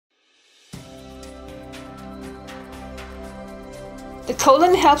The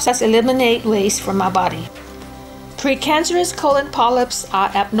colon helps us eliminate waste from our body. Precancerous colon polyps are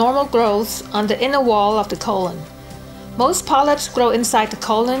abnormal growths on the inner wall of the colon. Most polyps grow inside the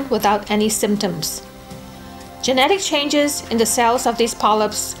colon without any symptoms. Genetic changes in the cells of these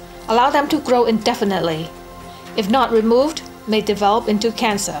polyps allow them to grow indefinitely. If not removed, may develop into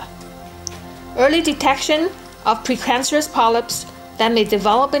cancer. Early detection of precancerous polyps that may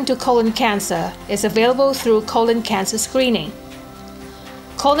develop into colon cancer is available through colon cancer screening.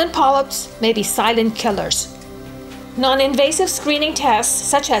 Colon polyps may be silent killers. Non-invasive screening tests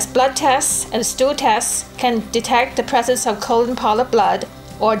such as blood tests and stool tests can detect the presence of colon polyp blood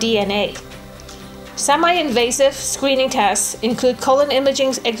or DNA. Semi-invasive screening tests include colon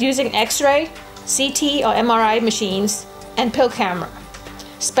imaging using X-ray, CT or MRI machines, and pill camera.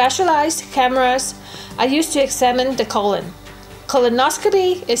 Specialized cameras are used to examine the colon.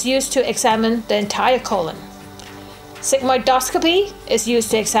 Colonoscopy is used to examine the entire colon. Sigmoidoscopy is used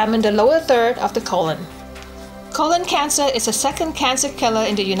to examine the lower third of the colon. Colon cancer is the second cancer killer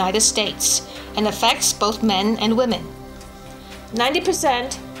in the United States and affects both men and women.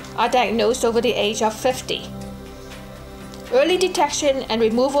 90% are diagnosed over the age of 50. Early detection and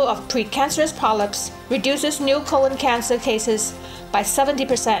removal of precancerous polyps reduces new colon cancer cases by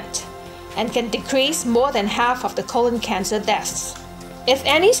 70% and can decrease more than half of the colon cancer deaths. If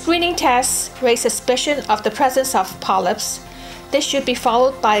any screening tests raise suspicion of the presence of polyps, this should be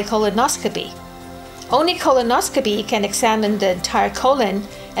followed by a colonoscopy. Only colonoscopy can examine the entire colon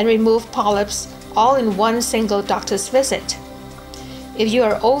and remove polyps all in one single doctor's visit. If you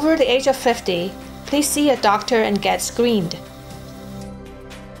are over the age of 50, please see a doctor and get screened.